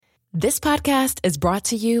This podcast is brought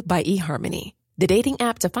to you by eHarmony, the dating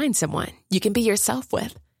app to find someone you can be yourself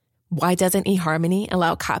with. Why doesn't eHarmony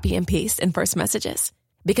allow copy and paste in first messages?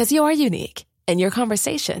 Because you are unique, and your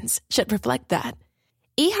conversations should reflect that.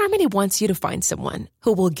 eHarmony wants you to find someone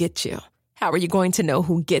who will get you. How are you going to know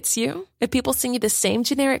who gets you? If people send you the same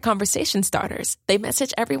generic conversation starters they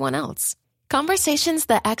message everyone else. Conversations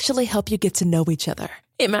that actually help you get to know each other.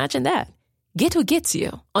 Imagine that. Get who gets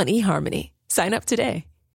you on eHarmony. Sign up today.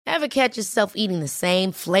 Ever catch yourself eating the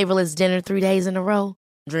same flavorless dinner 3 days in a row?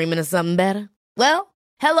 Dreaming of something better? Well,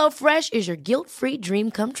 HelloFresh is your guilt-free dream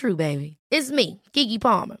come true, baby. It's me, Keke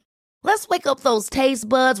Palmer. Let's wake up those taste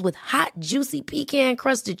buds with hot, juicy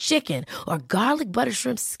pecan-crusted chicken or garlic butter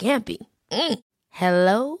shrimp scampi.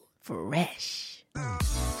 Hello Fresh.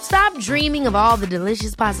 Stop dreaming of all the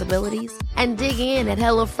delicious possibilities and dig in at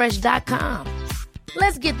HelloFresh.com.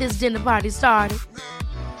 Let's get this dinner party started.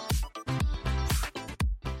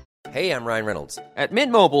 Hey, I'm Ryan Reynolds. At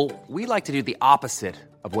Mint Mobile, we like to do the opposite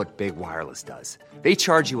of what Big Wireless does. They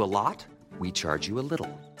charge you a lot, we charge you a little.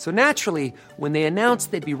 So naturally, when they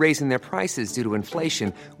announced they'd be raising their prices due to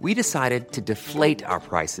inflation, we decided to deflate our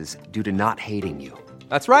prices due to not hating you.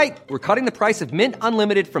 That's right. We're cutting the price of Mint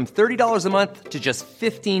Unlimited from $30 a month to just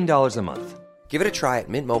 $15 a month. Give it a try at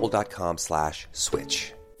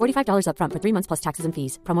mintmobile.com/switch. $45 up front for 3 months plus taxes and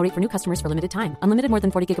fees. Promo rate for new customers for limited time. Unlimited more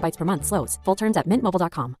than 40 gigabytes per month. Slows full terms at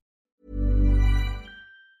mintmobile.com.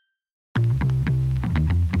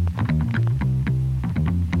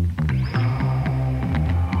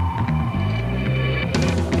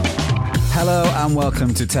 Hello and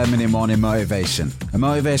welcome to 10 Minute Morning Motivation, a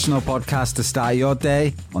motivational podcast to start your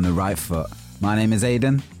day on the right foot. My name is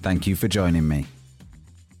Aidan. Thank you for joining me.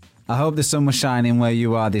 I hope the sun was shining where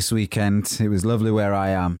you are this weekend. It was lovely where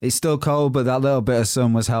I am. It's still cold, but that little bit of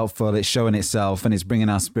sun was helpful. It's showing itself and it's bringing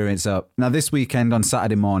our spirits up. Now, this weekend on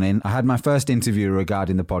Saturday morning, I had my first interview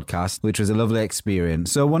regarding the podcast, which was a lovely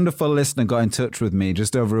experience. So a wonderful listener got in touch with me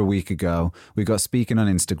just over a week ago. We got speaking on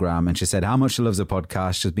Instagram and she said how much she loves the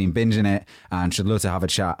podcast. She's been binging it and she'd love to have a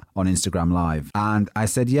chat on Instagram Live. And I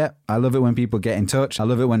said, yeah, I love it when people get in touch. I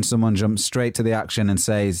love it when someone jumps straight to the action and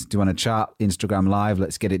says, do you want to chat? Instagram Live,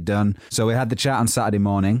 let's get it done. So we had the chat on Saturday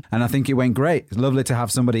morning and I think it went great. It's lovely to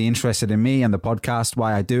have somebody interested in me and the podcast,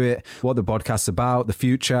 why I do it, what the podcast's about, the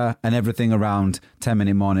future and everything around 10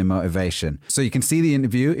 Minute Morning Motivation. So you can see the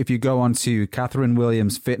interview if you go on to Catherine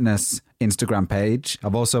Williams Fitness Instagram page.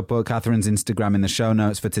 I've also put Catherine's Instagram in the show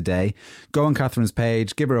notes for today. Go on Catherine's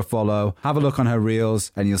page, give her a follow, have a look on her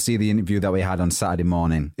reels, and you'll see the interview that we had on Saturday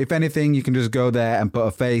morning. If anything, you can just go there and put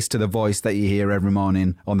a face to the voice that you hear every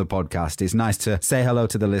morning on the podcast. It's nice to say hello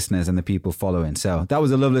to the listeners and the people following. So that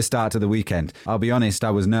was a lovely start to the weekend. I'll be honest,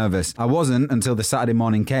 I was nervous. I wasn't until the Saturday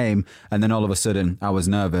morning came, and then all of a sudden I was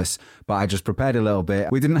nervous, but I just prepared a little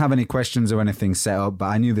bit. We didn't have any questions or anything set up, but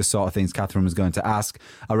I knew the sort of things Catherine was going to ask.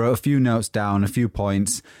 I wrote a few notes down, a few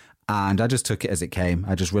points, and I just took it as it came.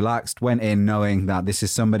 I just relaxed, went in knowing that this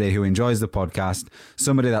is somebody who enjoys the podcast,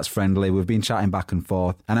 somebody that's friendly. We've been chatting back and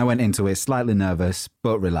forth, and I went into it slightly nervous,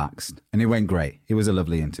 but relaxed. And it went great. It was a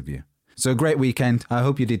lovely interview. So a great weekend. I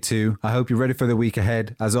hope you did too. I hope you're ready for the week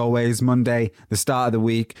ahead. As always, Monday, the start of the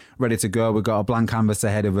week, ready to go. We've got a blank canvas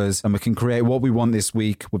ahead of us and we can create what we want this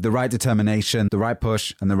week with the right determination, the right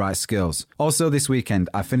push and the right skills. Also this weekend,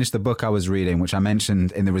 I finished the book I was reading, which I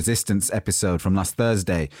mentioned in the Resistance episode from last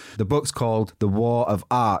Thursday. The book's called The War of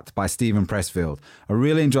Art by Stephen Pressfield. I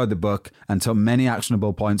really enjoyed the book and took many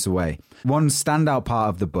actionable points away. One standout part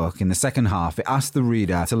of the book, in the second half, it asked the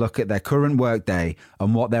reader to look at their current workday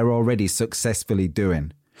and what they're already successfully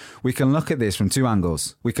doing. We can look at this from two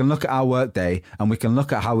angles. We can look at our workday and we can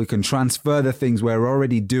look at how we can transfer the things we're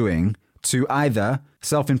already doing to either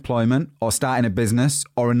self-employment or starting a business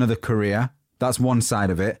or another career. That's one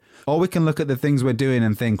side of it. Or we can look at the things we're doing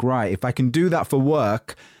and think, right, if I can do that for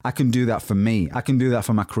work, I can do that for me. I can do that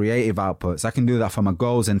for my creative outputs. I can do that for my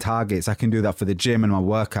goals and targets. I can do that for the gym and my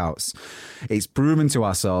workouts. It's proven to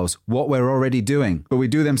ourselves what we're already doing, but we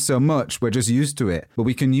do them so much, we're just used to it. But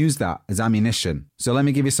we can use that as ammunition. So let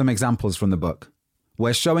me give you some examples from the book.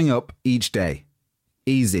 We're showing up each day.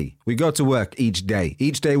 Easy. We go to work each day.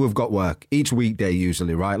 Each day we've got work. Each weekday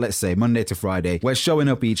usually, right? Let's say Monday to Friday. We're showing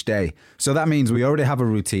up each day. So that means we already have a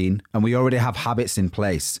routine and we already have habits in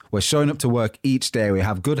place. We're showing up to work each day. We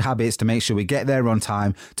have good habits to make sure we get there on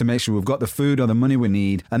time, to make sure we've got the food or the money we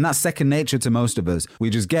need. And that's second nature to most of us. We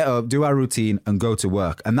just get up, do our routine and go to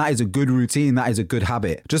work. And that is a good routine. That is a good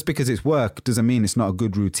habit. Just because it's work doesn't mean it's not a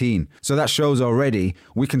good routine. So that shows already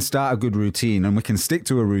we can start a good routine and we can stick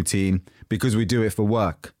to a routine because we do it for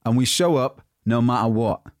work and we show up no matter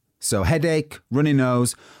what. So headache, runny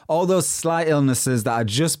nose, all those slight illnesses that are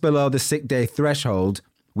just below the sick day threshold,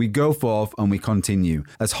 we go forth and we continue.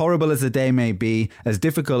 As horrible as the day may be, as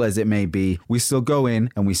difficult as it may be, we still go in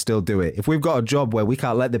and we still do it. If we've got a job where we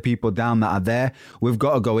can't let the people down that are there, we've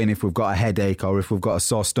got to go in if we've got a headache or if we've got a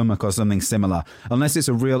sore stomach or something similar. Unless it's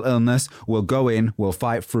a real illness, we'll go in, we'll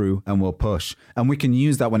fight through and we'll push. And we can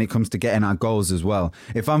use that when it comes to getting our goals as well.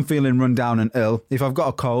 If I'm feeling run down and ill, if I've got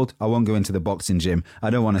a cold, I won't go into the boxing gym. I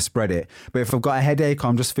don't want to spread it. But if I've got a headache or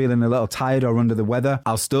I'm just feeling a little tired or under the weather,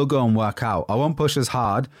 I'll still go and work out. I won't push as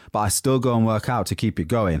hard, but I still go and work out to keep it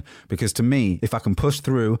going. Because to me, if I can push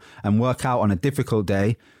through and work out on a difficult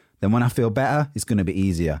day, then when I feel better, it's going to be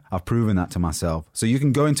easier. I've proven that to myself. So you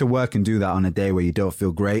can go into work and do that on a day where you don't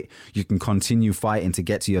feel great. You can continue fighting to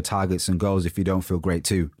get to your targets and goals if you don't feel great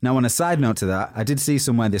too. Now, on a side note to that, I did see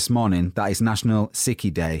somewhere this morning that it's National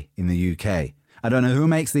Sickie Day in the UK. I don't know who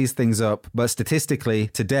makes these things up, but statistically,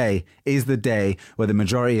 today is the day where the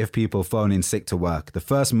majority of people phone in sick to work, the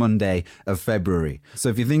first Monday of February. So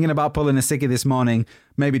if you're thinking about pulling a sickie this morning,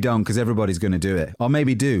 maybe don't, because everybody's going to do it. Or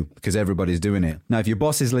maybe do, because everybody's doing it. Now, if your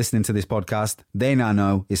boss is listening to this podcast, they now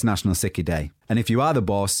know it's National Sickie Day. And if you are the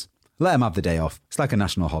boss, let them have the day off. It's like a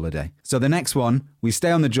national holiday. So the next one, we stay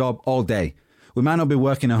on the job all day. We might not be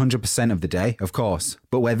working 100% of the day, of course,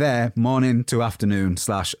 but we're there morning to afternoon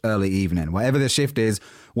 / early evening. Whatever the shift is,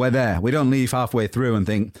 we're there. We don't leave halfway through and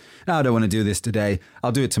think, no, I don't want to do this today.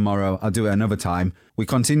 I'll do it tomorrow. I'll do it another time. We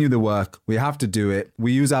continue the work. We have to do it.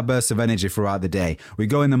 We use our bursts of energy throughout the day. We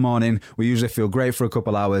go in the morning. We usually feel great for a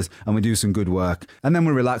couple hours and we do some good work. And then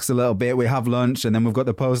we relax a little bit. We have lunch and then we've got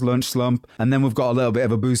the post-lunch slump and then we've got a little bit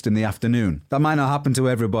of a boost in the afternoon. That might not happen to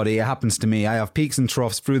everybody. It happens to me. I have peaks and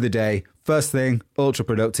troughs through the day. First thing, ultra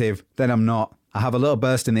productive. Then I'm not. I have a little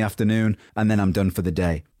burst in the afternoon and then I'm done for the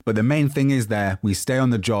day. But the main thing is we stay on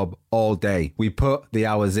the job all day. We put the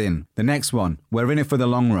hours in. The next one, we're in it for the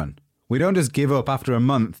long run. We don't just give up after a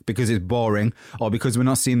month because it's boring or because we're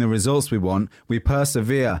not seeing the results we want. We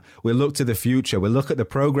persevere. We look to the future. We look at the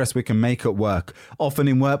progress we can make at work. Often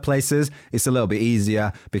in workplaces, it's a little bit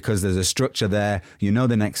easier because there's a structure there. You know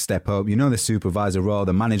the next step up. You know the supervisor role,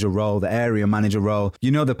 the manager role, the area manager role.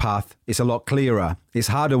 You know the path. It's a lot clearer. It's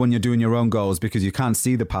harder when you're doing your own goals because you can't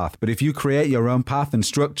see the path. But if you create your own path and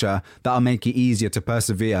structure, that'll make it easier to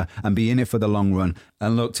persevere and be in it for the long run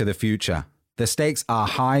and look to the future. The stakes are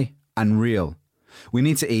high and real. We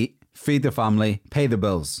need to eat, feed the family, pay the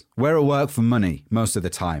bills. We're at work for money most of the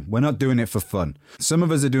time. We're not doing it for fun. Some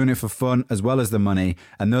of us are doing it for fun as well as the money,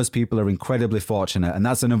 and those people are incredibly fortunate. And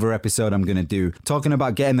that's another episode I'm going to do, talking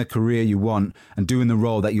about getting the career you want and doing the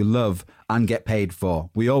role that you love and get paid for.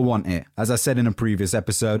 We all want it. As I said in a previous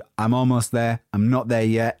episode, I'm almost there. I'm not there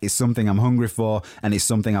yet. It's something I'm hungry for, and it's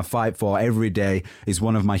something I fight for every day. It's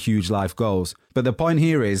one of my huge life goals. But the point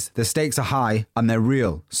here is the stakes are high and they're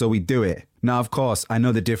real, so we do it. Now, of course, I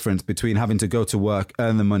know the difference between having to go to work,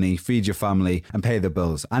 earn the money, feed your family, and pay the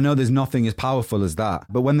bills. I know there's nothing as powerful as that.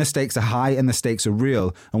 But when the stakes are high and the stakes are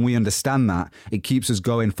real, and we understand that, it keeps us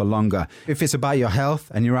going for longer. If it's about your health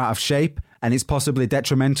and you're out of shape, and it's possibly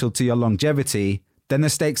detrimental to your longevity, then the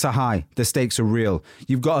stakes are high, the stakes are real.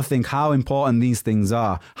 You've got to think how important these things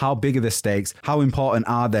are, how big are the stakes, how important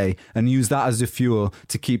are they, and use that as the fuel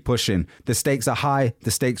to keep pushing. The stakes are high, the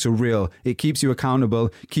stakes are real. It keeps you accountable,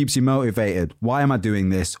 keeps you motivated. Why am I doing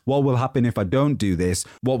this? What will happen if I don't do this?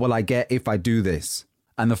 What will I get if I do this?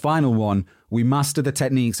 And the final one, we master the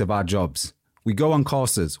techniques of our jobs. We go on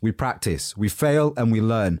courses, we practice, we fail and we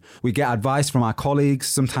learn. We get advice from our colleagues.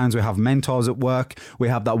 Sometimes we have mentors at work. We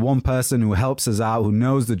have that one person who helps us out, who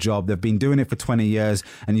knows the job. They've been doing it for 20 years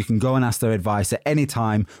and you can go and ask their advice at any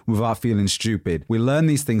time without feeling stupid. We learn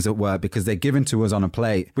these things at work because they're given to us on a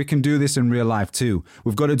plate. We can do this in real life too.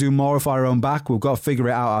 We've got to do more of our own back. We've got to figure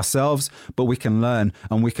it out ourselves, but we can learn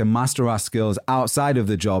and we can master our skills outside of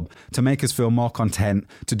the job to make us feel more content,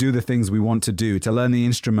 to do the things we want to do, to learn the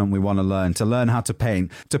instrument we want to learn, to learn how to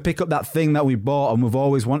paint, to pick up that thing that we bought and we've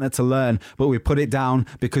always wanted to learn, but we put it down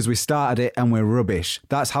because we started it and we're rubbish.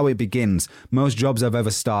 That's how it begins. Most jobs I've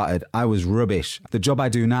ever started, I was rubbish. The job I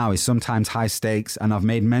do now is sometimes high stakes and I've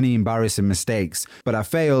made many embarrassing mistakes, but I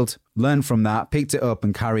failed, learned from that, picked it up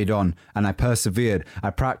and carried on, and I persevered. I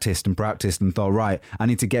practiced and thought, right, I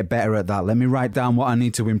need to get better at that. Let me write down what I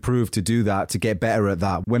need to improve to do that, to get better at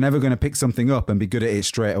that. We're never going to pick something up and be good at it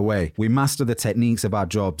straight away. We master the techniques of our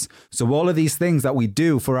jobs. So all of these things that we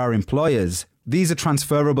do for our employers, these are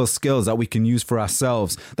transferable skills that we can use for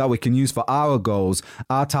ourselves, that we can use for our goals,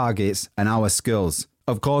 our targets, and our skills.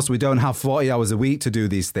 Of course, we don't have 40 hours a week to do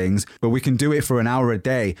these things, but we can do it for an hour a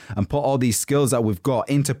day and put all these skills that we've got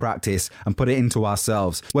into practice and put it into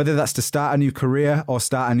ourselves. Whether that's to start a new career or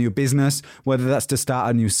start a new business, whether that's to start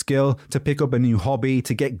a new skill, to pick up a new hobby,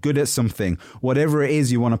 to get good at something, whatever it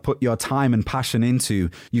is you want to put your time and passion into,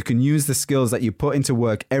 you can use the skills that you put into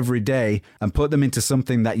work every day and put them into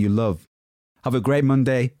something that you love. Have a great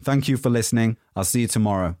Monday. Thank you for listening. I'll see you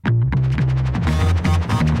tomorrow.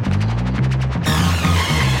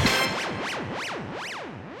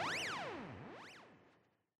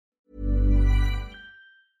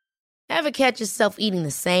 Ever catch yourself eating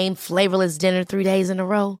the same flavorless dinner 3 days in a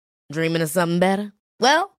row? Dreaming of something better?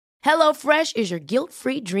 Well, HelloFresh is your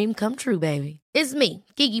guilt-free dream come true, baby. It's me,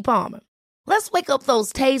 Keke Palmer. Let's wake up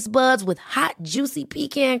those taste buds with hot, juicy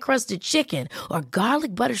pecan-crusted chicken or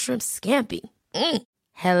garlic butter shrimp scampi.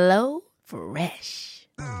 Hello Fresh.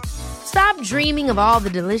 Stop dreaming of all the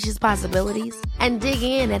delicious possibilities and dig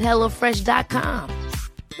in at HelloFresh.com.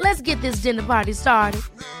 Let's get this dinner party started.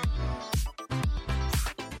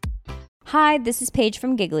 Hi, this is Paige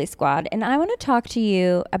from Giggly Squad, and I want to talk to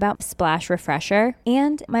you about Splash Refresher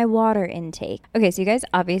and my water intake. Okay, so you guys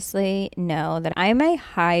obviously know that I'm a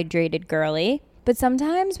hydrated girly, but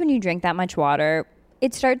sometimes when you drink that much water,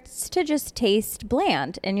 it starts to just taste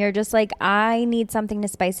bland, and you're just like, I need something to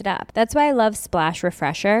spice it up. That's why I love Splash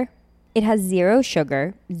Refresher. It has 0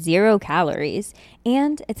 sugar, 0 calories,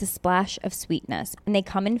 and it's a splash of sweetness. And they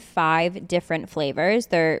come in 5 different flavors.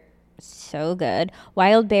 They're so good.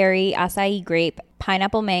 Wild berry, acai grape,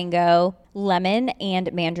 pineapple mango, lemon,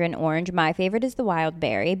 and mandarin orange. My favorite is the wild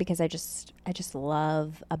berry because I just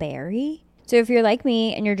love a berry. So if you're like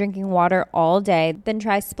me and you're drinking water all day, then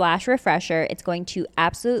try Splash Refresher. It's going to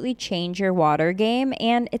absolutely change your water game,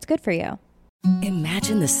 and it's good for you.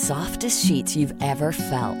 Imagine the softest sheets you've ever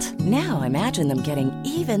felt. Now imagine them getting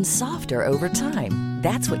even softer over time.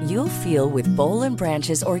 That's what you'll feel with Boll &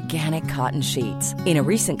 Branch's organic cotton sheets. In a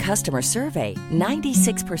recent customer survey,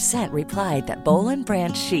 96% replied that Boll &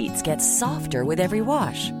 Branch sheets get softer with every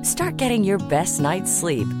wash. Start getting your best night's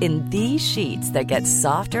sleep in these sheets that get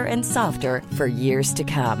softer and softer for years to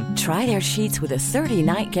come. Try their sheets with a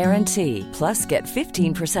 30-night guarantee. Plus, get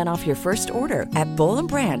 15% off your first order at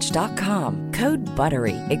bollandbranch.com. Code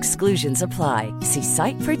BUTTERY. Exclusions apply. See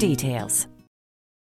site for details.